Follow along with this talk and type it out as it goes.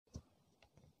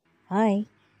Hi,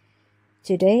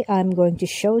 today I'm going to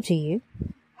show to you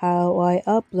how I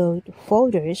upload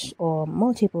folders or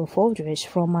multiple folders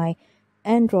from my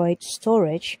Android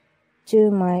storage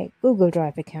to my Google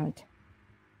Drive account.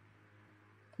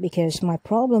 Because my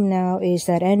problem now is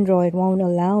that Android won't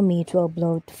allow me to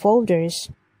upload folders,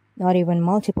 not even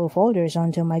multiple folders,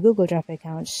 onto my Google Drive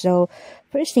account. So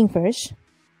first thing first,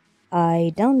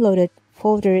 I downloaded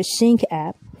Foldersync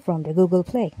app from the Google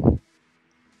Play.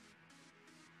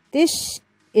 This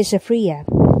is a free app,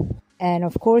 and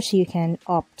of course you can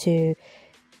opt to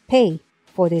pay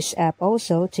for this app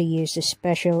also to use the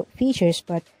special features,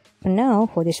 but for now,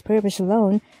 for this purpose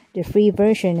alone, the free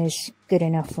version is good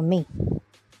enough for me.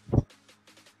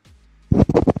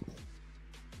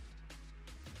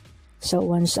 So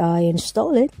once I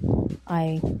install it,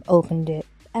 I open the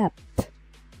app.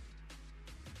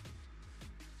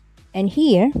 And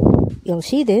here, you'll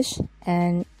see this,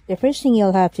 and the first thing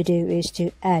you'll have to do is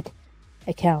to add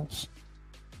accounts.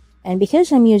 And because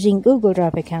I'm using Google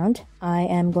Drive account, I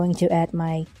am going to add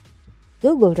my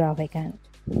Google Drive account.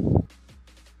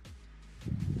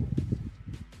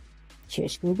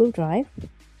 Choose Google Drive,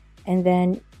 and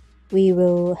then we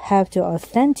will have to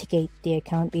authenticate the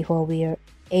account before we are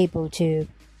able to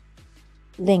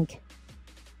link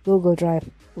Google Drive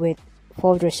with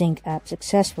Foldersync app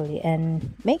successfully.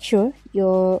 And make sure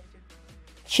you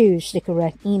choose the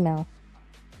correct email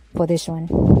for this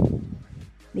one,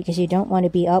 because you don't want to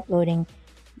be uploading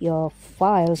your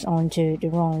files onto the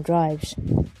wrong drives.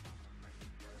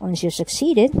 Once you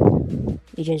succeeded,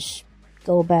 you just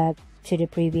go back to the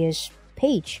previous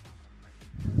page.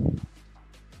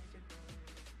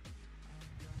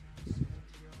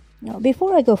 Now,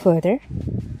 before I go further,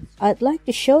 I'd like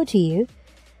to show to you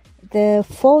the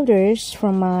folders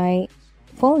from my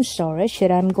phone storage that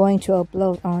I'm going to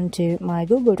upload onto my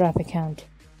Google Drive account.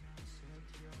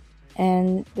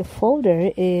 And the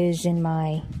folder is in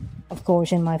my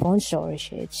phone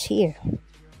storage. It's here.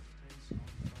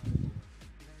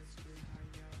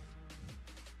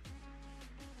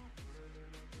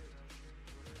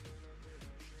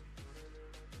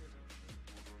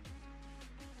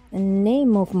 The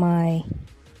name of my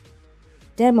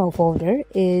demo folder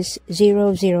is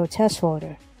 00 test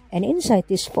folder, and inside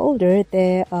this folder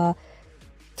there are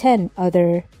 10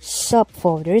 other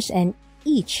subfolders, and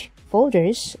each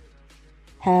folders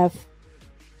have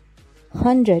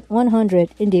 100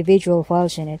 individual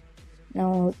files in it.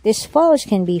 Now, these files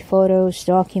can be photos,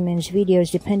 documents,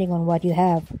 videos, depending on what you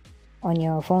have on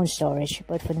your phone storage,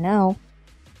 but for now,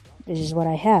 this is what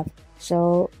I have.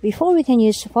 So before we can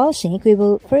use Foldersync, we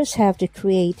will first have to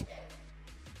create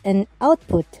an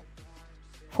output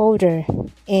folder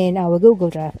in our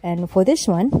Google Drive, and for this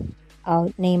one,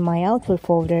 I'll name my output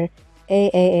folder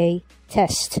AAA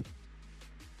test.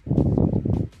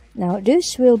 Now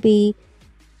this will be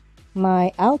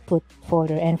my output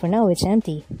folder, and for now it's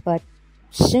empty, but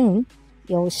soon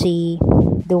you'll see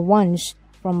the ones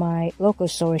from my local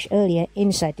storage earlier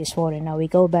inside this folder. Now we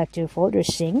go back to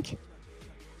Foldersync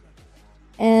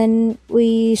and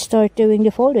we start doing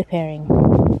the folder pairing.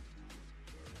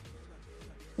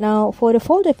 Now for the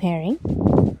folder pairing,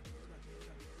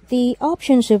 the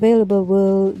options available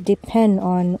will depend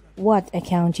on what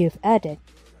account you've added.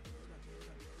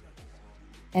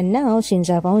 And now, since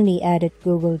I've only added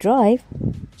Google Drive,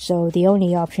 so the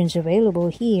only options available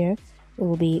here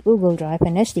will be Google Drive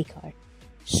and SD card.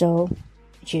 So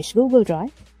choose Google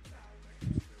Drive,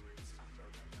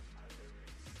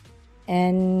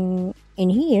 and in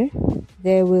here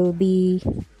there will be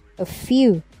a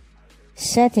few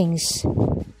settings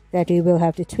that we will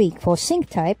have to tweak. For sync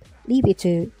type, leave it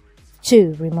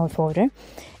to remote folder,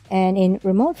 and in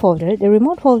remote folder, the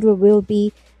remote folder will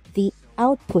be the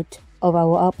output of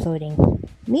our uploading,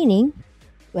 meaning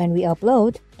when we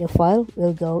upload, the file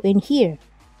will go in here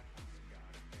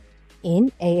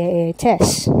in AAA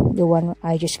test, the one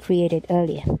I just created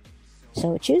earlier.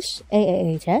 So choose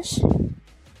AAA test,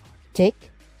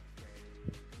 tick,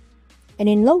 and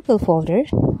in local folder,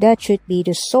 that should be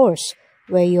the source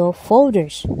where your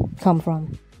folders come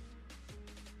from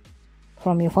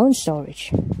your phone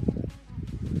storage.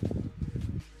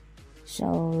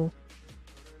 So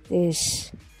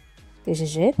this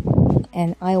is it,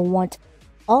 and I want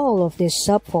all of these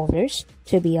subfolders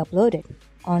to be uploaded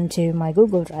onto my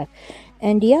Google Drive.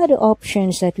 And the other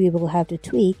options that we will have to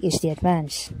tweak is the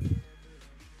advanced.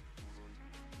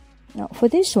 Now for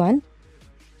this one,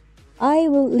 I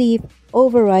will leave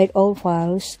override all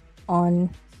files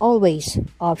on always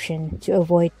option to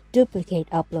avoid duplicate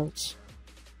uploads.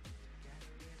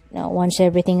 Now once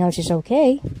everything else is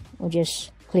okay, we'll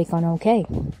just click on OK.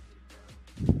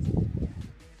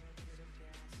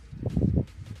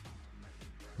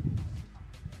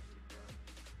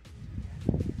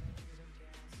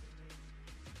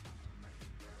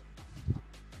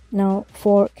 Now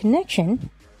for connection,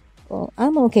 well,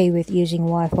 I'm okay with using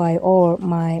Wi-Fi or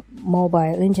my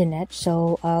mobile internet,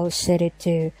 so I'll set it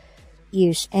to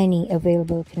use any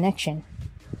available connection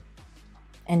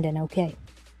and then okay.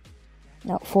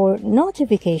 Now for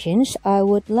notifications, I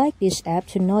would like this app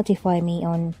to notify me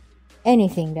on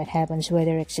anything that happens,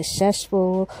 whether it's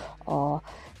successful or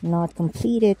not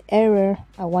completed, error.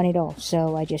 I want it all,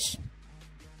 so I just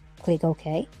click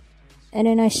OK and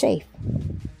then I save.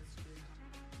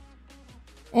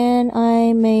 And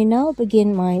I may now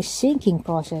begin my syncing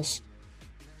process.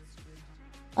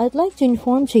 I'd like to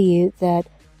inform to you that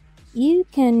you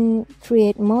can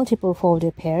create multiple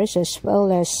folder pairs as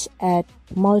well as add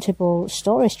multiple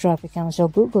storage drive accounts or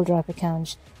Google Drive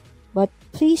accounts, but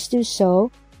please do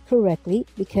so correctly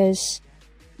because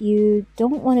you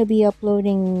don't want to be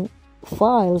uploading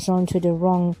files onto the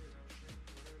wrong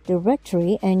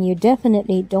directory, and you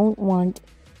definitely don't want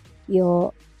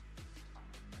your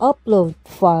upload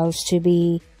files to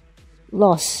be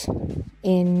lost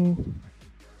in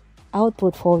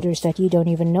output folders that you don't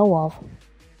even know of.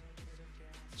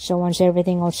 So once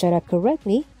everything all set up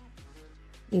correctly,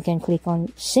 you can click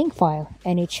on sync file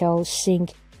and it shall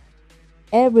sync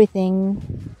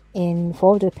everything in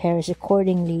folder pairs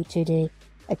accordingly to the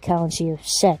accounts you've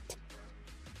set.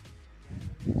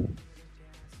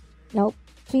 Now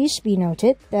please be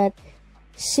noted that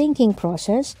syncing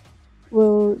process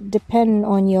will depend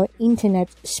on your internet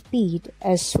speed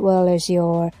as well as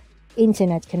your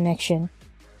internet connection.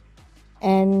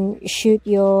 And should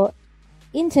your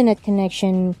internet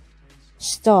connection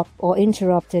stop or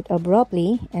interrupted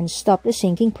abruptly and stop the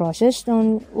syncing process,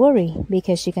 don't worry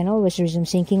because you can always resume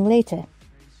syncing later.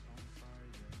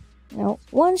 Now,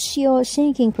 once your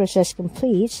syncing process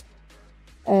completes,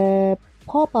 a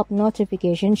pop-up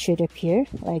notification should appear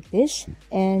like this,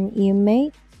 and you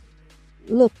may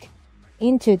look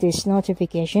into this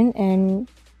notification and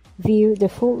view the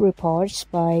full reports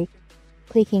by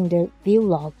clicking the view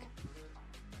log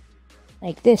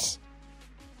like this.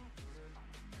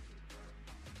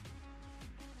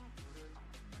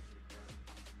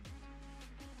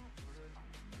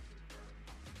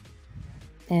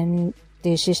 And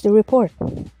this is the report.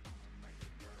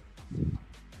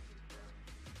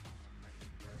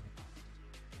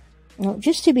 Now,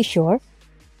 just to be sure,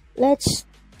 let's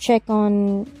check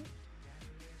on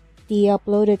the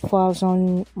uploaded files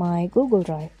on my Google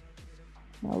Drive.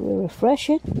 Now we'll refresh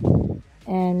it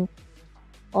and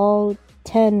all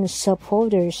 10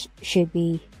 subfolders should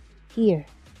be here.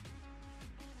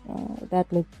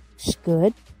 That looks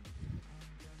good.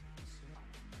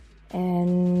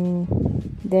 And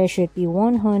there should be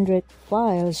 100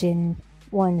 files in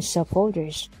one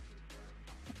subfolders.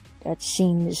 That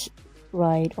seems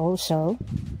right also.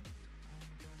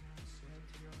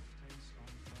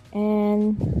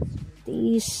 And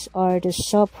these are the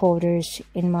subfolders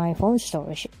in my phone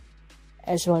storage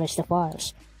as well as the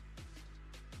files.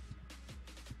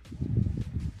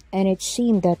 And it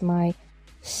seemed that my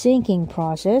syncing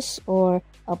process or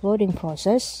uploading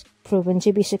process proven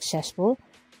to be successful,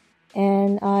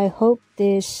 and I hope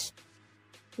this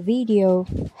video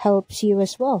helps you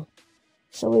as well.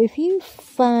 So if you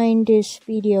find this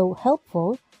video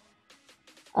helpful,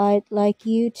 I'd like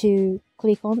you to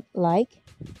click on like,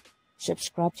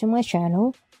 subscribe to my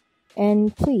channel,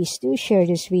 and please do share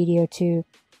this video to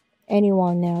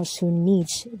anyone else who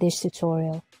needs this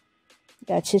tutorial.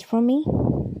 That's it from me.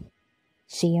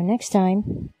 See you next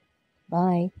time.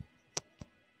 Bye.